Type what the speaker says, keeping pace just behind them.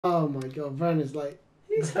Oh my god, Werner's like...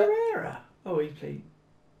 Who's Herrera? Oh, he played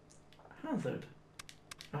Hazard.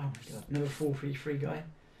 Oh my god, another 4-3-3 guy.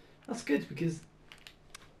 That's good because...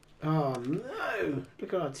 Oh no!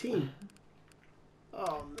 Look at our team.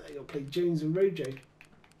 Oh no, you'll play Jones and Rojo.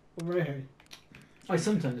 Or Rojo. I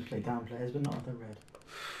sometimes play down players, but not if they're red.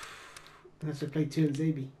 Unless I play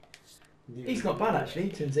Zabi. He's not bad actually,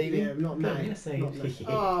 Zabi. Yeah, not now.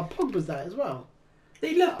 Ah, Pogba's that as well.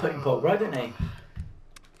 They love putting Pogba, right, don't they?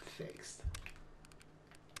 Fixed.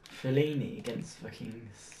 Fellini against fucking...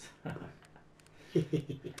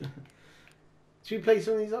 Should we play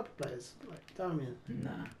some of these upper players? Like Damian?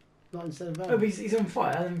 Nah. Not instead of that. Oh, but he's on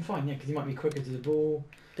fire, then fine, yeah, because he might be quicker to the ball.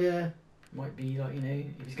 Yeah. Might be like, you know,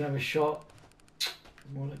 if he's going to have a shot,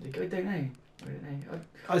 more likely to go. I don't know.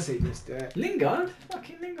 I say just do it. Lingard?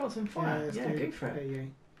 Fucking Lingard's on fire. Yeah, go for it. Yeah.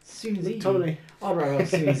 As soon as he... Totally. I'd rather have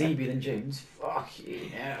soon as Eby than Jones. Fuck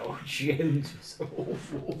you know, Jones was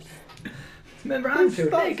awful. Remember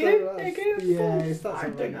Anfield? There you go. There you go. Yeah, I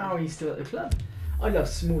don't know how he's still at the club. I love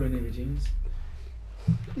smaller Jones.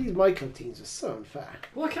 These my club teams are so unfair.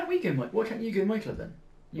 Why can't we go? Why can't you go my club then?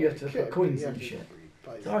 You have to put coins and shit.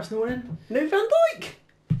 Is Arsenal in? No Van Dijk.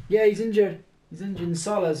 Yeah, he's injured. He's injured. And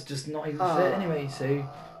Salah's just not even fit anyway. So.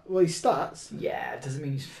 Well, he starts. Yeah, it doesn't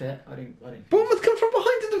mean he's fit. I don't. Bournemouth come from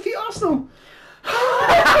behind to defeat Arsenal.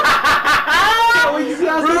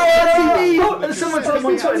 Someone told me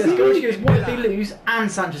on Twitter this goal. She goes, "What if they lose and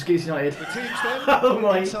Sanchez goes United?" Oh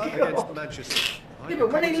my god! Yeah,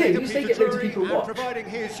 but when they lose, they get loads of people what? They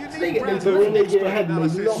get loads of when they get ahead,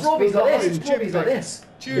 Robbie's like this. Robbie's like this.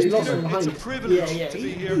 He's lost behind. It's a privilege to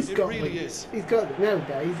be here. He's got it now,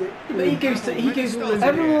 guys. But he goes all over.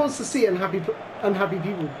 Everyone wants to see unhappy people.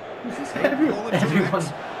 Everyone.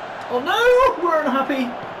 Oh no, we're unhappy.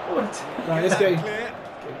 What? Right, let's go.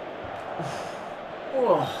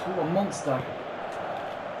 Oh, what a monster.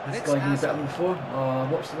 This guy can be better than before. Oh,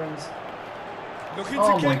 watch the reins.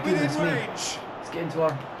 Oh my goodness me. Let's get into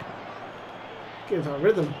our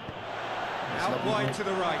rhythm. Out wide to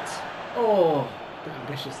the right. Oh. A bit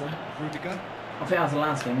ambitious there. Rudiger. I think that was the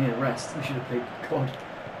last game, we need a rest. We should have played God.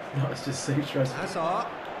 That was just so stressful. Hazard.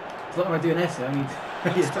 It's like when I do an essay, I need to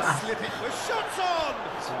slip it with shots on!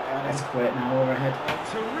 Sorry, let's quit now, we're ahead.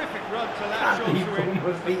 Terrific run to latch onto it.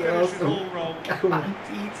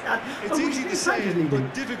 It's easy to say,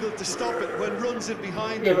 but difficult to stop it when runs in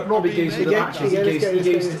behind. Yeah, but Robbie goes for the matches.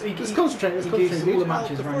 Let's concentrate. He goes to all the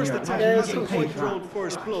matches The around first Europe. attack hasn't quite drawn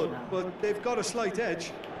first blood, but they've got a slight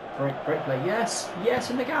edge. Great play. Yes,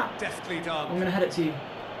 in the gap. Deftly done. I'm going to head it to you.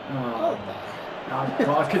 Oh. No,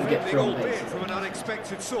 I couldn't get through on from an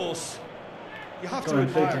unexpected source. You have Go to on,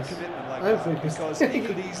 admire focus. commitment like that, because he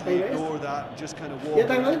could easily ignore that and just kind of walk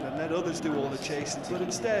around and let others do all the chasing. But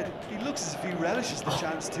instead, he looks as if he relishes the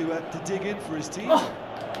chance to dig in for his team.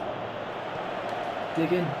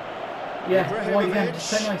 Dig in. Yeah, wide again.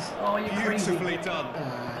 Just play nice. Oh, you're crazy. Beautifully done.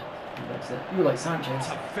 That's it. You're like Sanchez. It's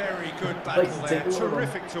a very good battle there.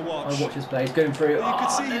 Terrific to watch. I watch his play. He's going through. You could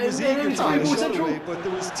see he was eager to get a shot away, but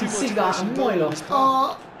there was too much that a mile off.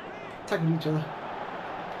 Tagging each other.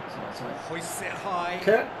 Sorry. Hoists it high.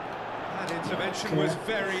 Okay. That intervention was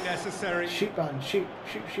very necessary. Shoot, man. Shoot.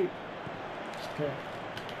 Okay.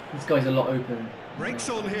 This guy's a lot open. Breaks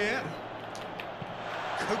on here.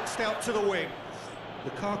 Coaxed out to the wing.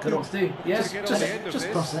 Lukaku. Good to do. Yes, just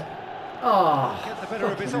cross it. Oh. Get the better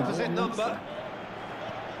of his opposite number.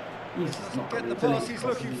 He's not get the pass he's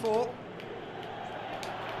looking for.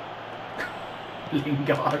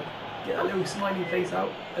 Lingard. Get that little smiley face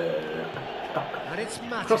out. And it's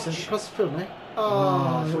Matic. Cross the field, mate. I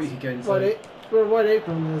thought you could go inside. We're wide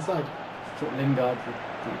open on the other side. I thought Lingard would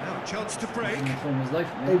now a chance to break.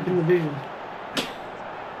 Open the vision.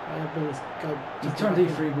 He's trying to do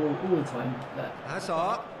free ball all the time.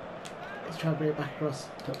 Hazard. He's trying to bring it back across.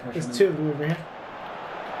 There's two of them over here.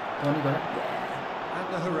 Go on, you got it. And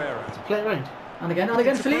the Herrera. Play it round. And again,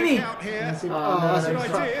 Fellini. That's an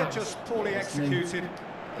idea, just poorly executed.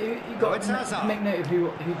 You got to make note of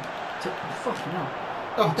who took the fucking up.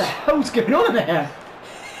 Oh, what the hell's going on there?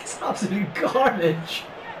 It's absolute garbage.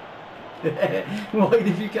 Wide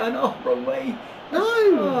if you can. Oh, wrong way. No!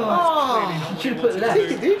 Oh, you should have put left.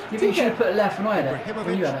 Take it, dude. You should have put left when I had it.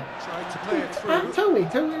 When you had it. Tried to play it through. Tell me.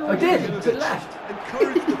 I did. Put left.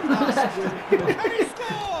 Encouraged the pass. And he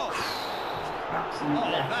scores!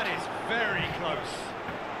 Absolutely left. That is very close.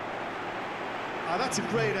 That's a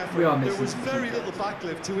great effort. There was very little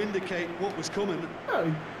backlift to indicate what was coming.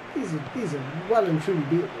 No, these are well and truly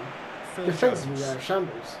beatable. Defensively, they're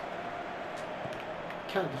shambles.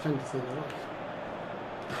 Can't defend a thing alive.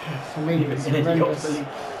 For me, it's horrendous.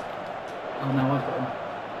 Oh no, I've got him.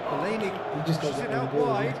 Delaney You just got to pushes get it on the out ball.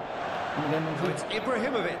 wide. And again, Oh, it's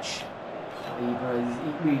Ibrahimovic.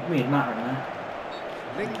 we need Matter in there.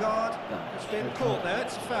 Lingard has been caught there.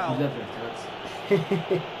 It's a foul. Lovely touch.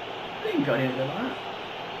 Lingard didn't go like that.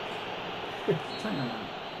 Tighten on that.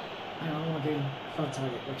 Hang on, I want to do. Fun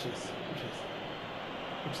target. Watch this. Watch this.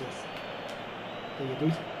 Watch this. There you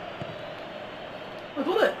go. I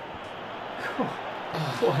got it.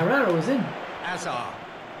 I thought Herrera was in. Hazard.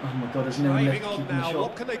 Oh my god, there's no one left Driving to on keep the now. shot.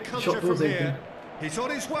 What can they The conjure shot from door's here? open. He's on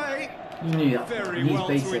his way. You knew that. Very He's well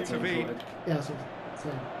to basic intervene. Yeah, so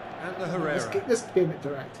And the let's Herrera. be a bit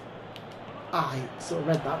direct. I sort of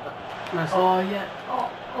read that, but nice. Oh yeah. Oh,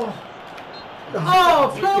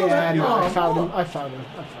 Plum! Yeah, no, Oh, I found him. what? I found him.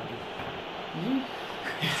 I found him.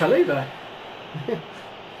 You fell over.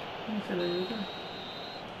 You fell over.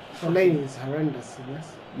 Fellaini's horrendous in this.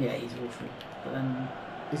 Yeah, he's awful. But then,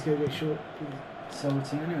 He's going to get short. sold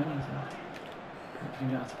team anyway, isn't he? So hopefully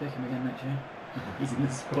we don't have to pick him again next year. He's in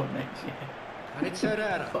the squad next year. And it's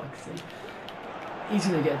Herrera. Fuck's sake. He's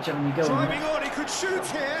going to get a jammy goal. Driving on, he could shoot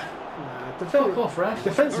here. Nah, Fuck off, ref. Very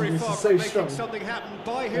defensiveness far is from so making strong. something happen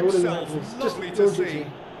by They wouldn't himself. have this. Lovely Just to launch it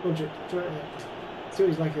see. Launch it. See what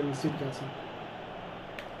he's like in the Super Council.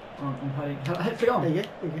 Oh, I'm hiding. Flick on. There you go.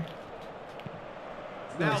 There you go.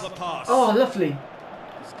 Now Nice. the pass. Oh, lovely.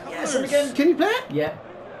 It's come Yes, loose. and again. Can you play it? Yeah.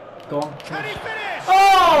 Go on. Can he finish?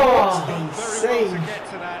 Oh! Very well save. to get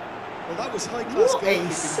to that. Well, that was high class What a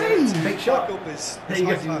goalkeeping. save. there Big to shot. back up his There you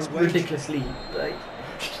high go. class wedge. Ridiculously. Like.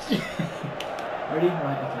 Ready?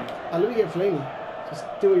 Right, okay. Let me get Fellaini. Just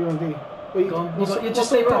do what you want to do. Well, Go on. what's- You what's just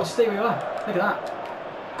the stay where you are. cross? Just stay where you are. Look at that.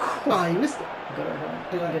 Ah, you missed it. You got it.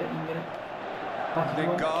 You can get it. You can get it. Back if you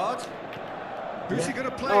want. Lingard. Who's he going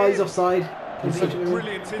to play? Oh, he's offside. He's He's such a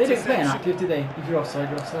Brilliant They don't play an interception. active, do they? If you're offside,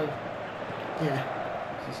 you're offside.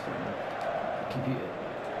 Yeah. It's just computer.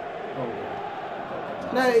 Oh.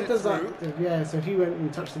 No, Passes it it does that. through. Yeah, so if you went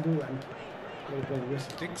and touched the ball then, they would blow the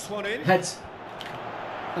whistle. Dinks one in. Heads.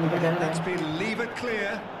 And again, Again. That's been levered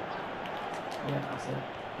clear. Yeah, that's it.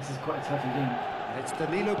 This is quite a tough game. And it's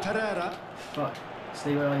Danilo Pereira. Fuck.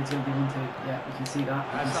 Stay where I did be one two. Yeah, you can see that.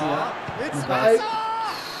 You can see Hazard. that. It's Okay.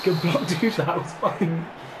 Hazard. good block, dude. That was fucking.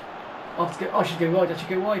 I should go wide. I should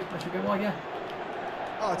go wide. Yeah.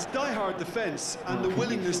 Oh, it's die-hard defence and the Okay.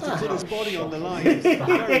 willingness to Ah, put his body on the line is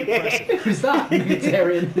very impressive. Who's that?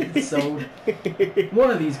 Militarian sold.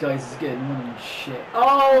 One of these guys is good and one of them is shit.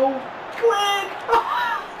 Oh, Glenn!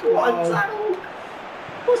 What a tackle!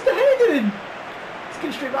 What's the head doing? It's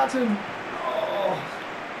going straight back to him. Oh.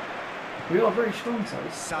 We are very strong, so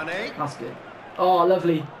Sané. that's good. Oh,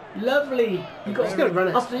 lovely. Lovely. You got Just gotta run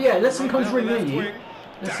it. Yeah, let some comes Down ring the left you. wing.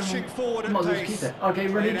 Let Dashing forward might as well at just pace. keep it. Okay,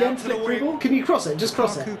 ready Played again. out to the Flick through wing. ball. Can you cross it? Just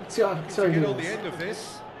cross Lukaku it. See how to he get on does. the end of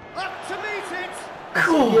this. Up to meet it.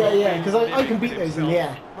 Cool. Yeah, because I can beat those in the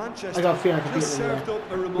air. Manchester I got a feeling I can beat just them in served the up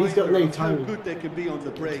a He's reminder got no of how timing. good they can be on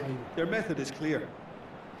the break. timing. Their method is clear.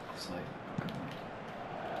 So,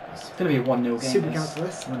 it's going to be a 1-0 game. Super this. council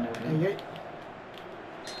this. 1-0 There game. you go.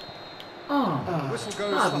 Oh, Ah, Whistle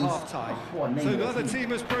goes that for was- half time. oh, what a name So it the is, other isn't it? team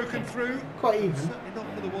has broken through. quite even. Certainly not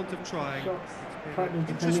for the want of trying. Shots. Practically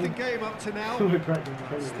Interesting defending. game up to now. We're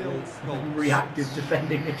practically Still defending. goals. reactive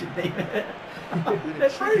defending, they should name it. And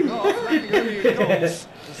it's kicking off, lacking only in goals.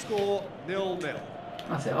 The score 0-0.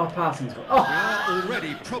 That's it, our passing's got. We Oh! are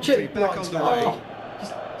already promptly Chip back on blocks the back. way. Oh!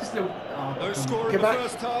 Just a little. Oh, No come on. score in Get the back.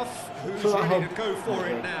 first half. Who's Fill that ready hole. to go for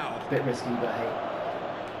Okay. it now? Bit risky, but hey.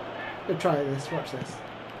 Good try this. Watch this.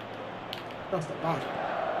 That's not bad.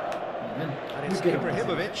 Again. And it's Good on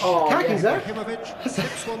Ibrahimovic. Oh, Kaki's yeah. there. Ibrahimovic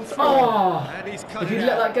slips one through. Oh! And he's cut If it you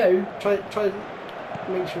let out. that go, Try.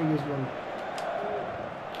 Make sure you use one.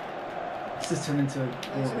 it's just turned into a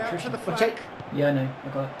Plays war it of out to attrition. the Well, flank. check. Yeah, I know, I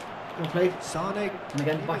got it. Well played. Sane And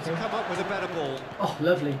again, needed back to in. come up with a better ball. Oh,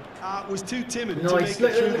 lovely. Was too timid to Nice. make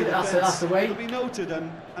Look, it through look the at that, defence. that's the way. It'll be noted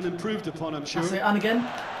and improved upon, I'm sure. That's it, and again.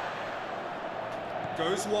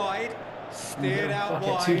 Goes wide. Steered out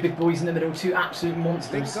Fuck it, two wide. big boys in the middle, two absolute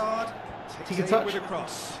monsters. Lingard Take takes a aim touch. with a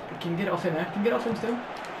cross. Can you get it off him there? Can you get it off him still?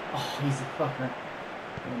 Oh, he's a fucker.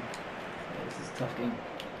 Come on. Yeah, this is a tough game.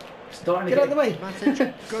 Starting to Get out of the way.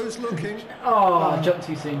 Matic goes looking. Oh, jumped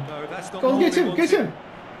too soon. No, that's not Go on, the get ball him. he Get wanted. him.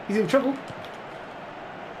 He's in trouble.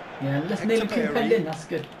 Yeah, let's Hector nearly keep Perry. penned in. That's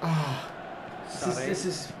good. Ah, Sané. This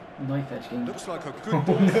is knife edge game. Looks like a good Oh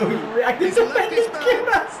ball. no, reactive He's left defending his killed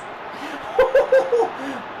man. us.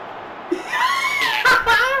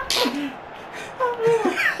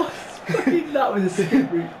 That was a super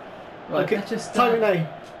route. Right, okay. let's just Time it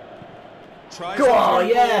now. Tries go to on, through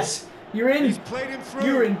yes, you're in. He's played him through.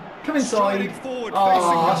 You're in. Come inside. Striding forward, Oh,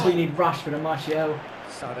 facing that's goal. what you need, Rashford and Martial.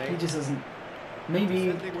 He Sané. just doesn't. Maybe...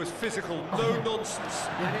 It was physical, no nonsense,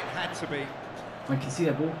 and it had to be. I can see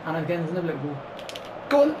that ball, and again there's another little ball.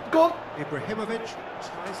 Go on, go on. Ibrahimovic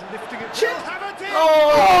tries lifting it. Shit.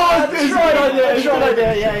 Oh, it's right idea, It's right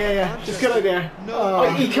idea, yeah. It's a good idea. Oh,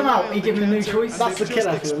 he come out, he give him a new choice. That's the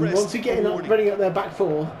killer for them. Once you get running up their back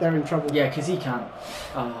four, they're in trouble. Yeah, because he can't.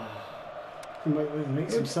 Oh. Make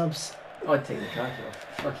some subs. I'd take the Lukaku off.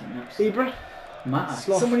 Fucking nuts. Ibra? Matter.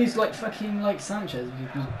 Someone who's like fucking like Sanchez, who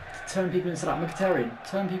can turn people into like Mkhitaryan,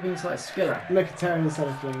 turn people into like Skiller. Mkhitaryan instead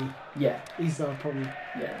of Fling. Yeah. He's our problem.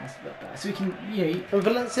 Yeah, that's a bit better. So we can, you know... And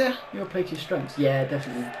Valencia? You'll play to your strengths. Yeah,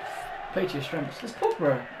 definitely. Play to your strengths. It's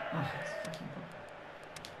Pogba. Oh, it's fucking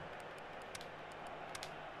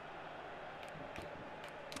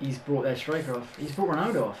Pogba. He's brought their striker off. He's brought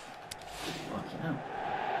Ronaldo off. Fucking hell.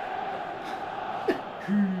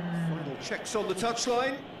 Final checks on the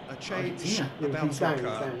touchline. A change about to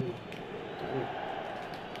occur.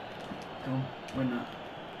 Go on, win that.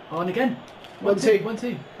 Oh, and again. 1-2.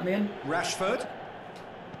 1-2. And again. Rashford.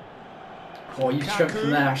 Oh, you've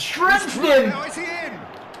strengthened there. Strengthened him! Now is he in?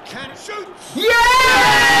 Can shoot. Yes!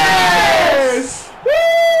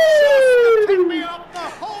 Just pick me up the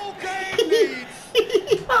whole game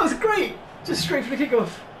needs. That was great. Just straight for the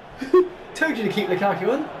kickoff. Told you to keep Lukaku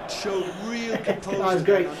on. Showed real composure. That was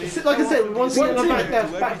great. Like I said, once you get the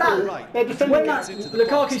back four, they're defending. When that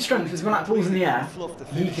Lukaku's strength is when that ball's in the air,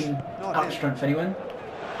 he can outstrength anyone.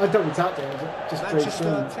 I double tapped it. Just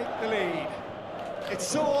Manchester take the lead. It's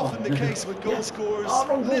so often the case with goal scorers,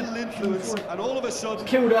 little influence, and all of a sudden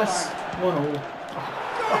killed us. 1-1.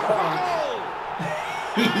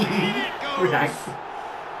 React.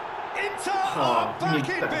 Inter are back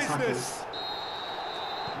in business.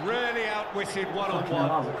 Really outwitted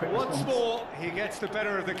one-on-one. Once more, he gets the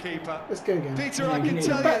better of the keeper. Let's go again. Peter, I can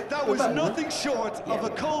tell you that was nothing short of a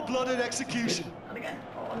cold-blooded execution. And again.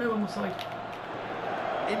 Oh, no one was side.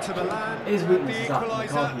 Inter Milan His with weakness the is that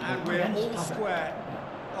equaliser, and we're Lukaku. all square.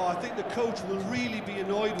 Oh, I think the coach will really be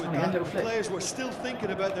annoyed with that. The players were still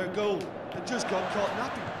thinking about their goal and just got caught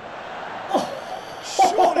napping.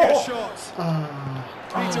 Surely a shot.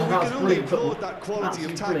 Peter, we can only applaud that quality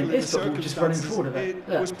of tackle in the circumstances. It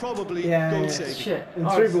was probably goal saving. Shit. And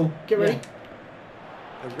through ball. Get ready.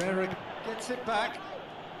 Herrera gets it back.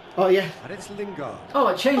 Oh, yeah. And it's Lingard. Oh,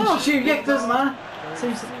 it changed. Shoot, yeah, it doesn't matter.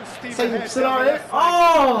 Same scenario.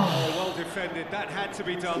 Oh! Well defended. That had to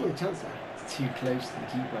be done. A chance there. It's too close to the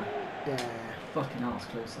keeper. Yeah. Fucking arse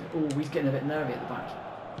close there. Oh, he's getting a bit nervy at the back.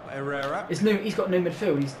 Herrera. He's got no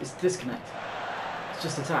midfield. It's disconnect. It's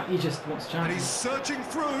just attack. He just wants chances. And he's searching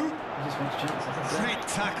through. He just wants chances. Great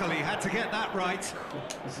tackle. He had to get that right. Cool.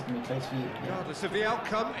 This is going to be close for you. Regardless of the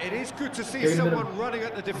outcome, it is good to see someone running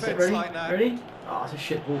at the defence like that. Ready? Oh, it's a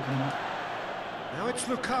shit ball coming out. Now it's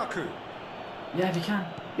Lukaku. Yeah, if you can.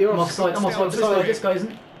 You're I'm offside. I'm offside. This guy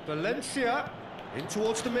isn't. Valencia in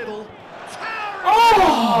towards the middle.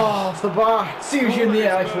 Oh! Off the bar. As soon as you're in the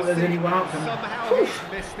air, I thought there was only one outcome. Somehow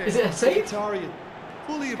he's missed it. Is it a save? Mkhitaryan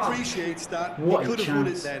fully appreciates that. What he could a have won it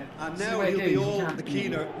chance. then, and now he'll be all the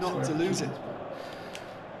keener not to lose it.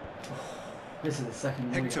 This is the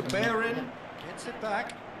second. Hector Bellerin gets it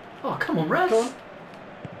back. Oh, come on, ref. Come on.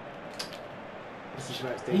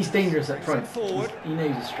 He's dangerous at front. Forward. He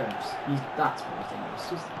knows his strengths. That's what he's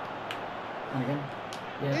dangerous. And again.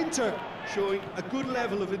 Yeah. Inter showing a good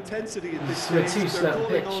level of intensity in this We're game. too slow They're at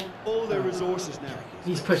pulling pitch. on all their resources now.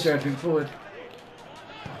 He's pushed everything forward.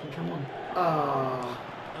 Come on. Ah.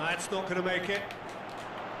 That's not going to make it.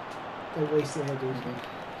 Don't waste the headers.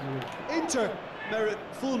 Inter merit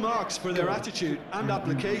full marks for their attitude and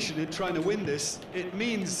application in trying to win this. It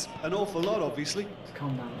means an awful lot, obviously. Just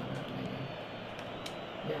calm down like that, maybe.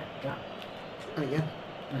 Yeah, gap. And again.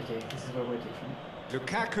 Okay, this is where we're different.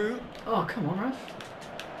 Lukaku. Oh, come on, ref.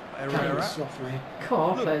 Herrera.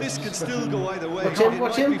 Look, this can still go either way. Watch him. It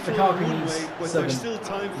might be flowing one way, but there's still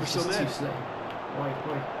time for some He's edge. just too slow.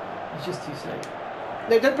 Why? He's just too slow.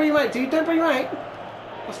 No, don't bring him out, dude. Don't bring him out.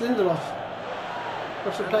 That's Lindelof.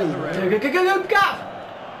 What's the play? Go, gap!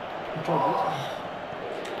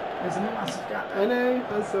 There's a massive gap. I know,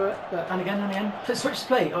 that's alright. And again. Switch to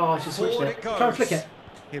play. Oh, I should switch Forward it. it goes. Try and flick it.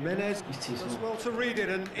 Jimenez He's too does small. well to read it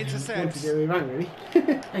and Want to intercepts. do it wrong, really.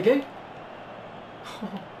 There you go.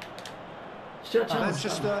 Still a chance.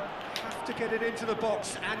 Manchester have to get it into the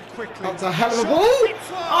box and quickly. That's a hell of a ball.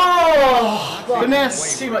 Oh!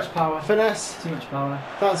 Finesse. Too much power. Finesse. Too much power.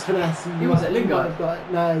 That's finesse. Who was it, Lingard?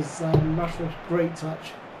 No, it's Rashford. Great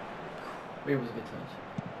touch. It was a good touch.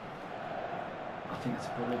 I think that's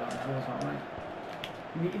probably about the draws,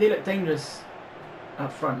 right? They look dangerous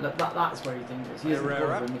up front. Look, that's where he's dangerous. He isn't the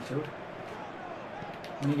in midfield.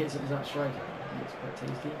 When he gets it as that striker, he gets quite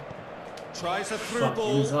tasty. Tries a through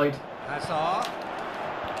ball. Inside. Hazard.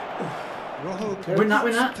 Rojo win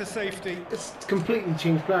that. to safety. It's completely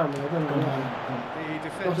changed ground. I don't know why. The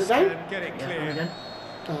defence can get it clear. Again.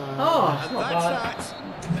 And not that's bad.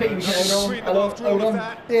 that. Pity we should have Hold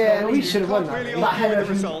on. Yeah, we should have won that. Really That header,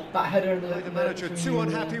 result. that header and The manager too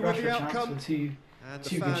unhappy with the outcome. Two And the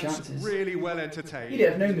good fans chances. really well entertained. You'd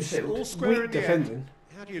have known the fit. All square Weak in the end. defending.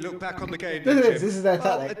 How do you look back on the game? Look at Jim? this. This is their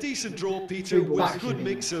Well, a tactic. decent draw, Peter, with a Back good in.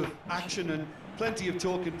 mix of action and plenty of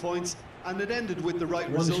talking points, and it ended with the right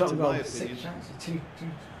One result, shot in goal. my 6 opinion. chances.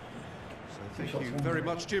 Thank you very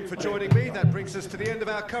much, Jim, for joining me. That brings us to the end of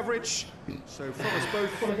our coverage. So from us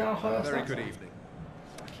both, a very good evening.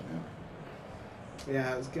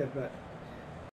 Yeah, it was good, but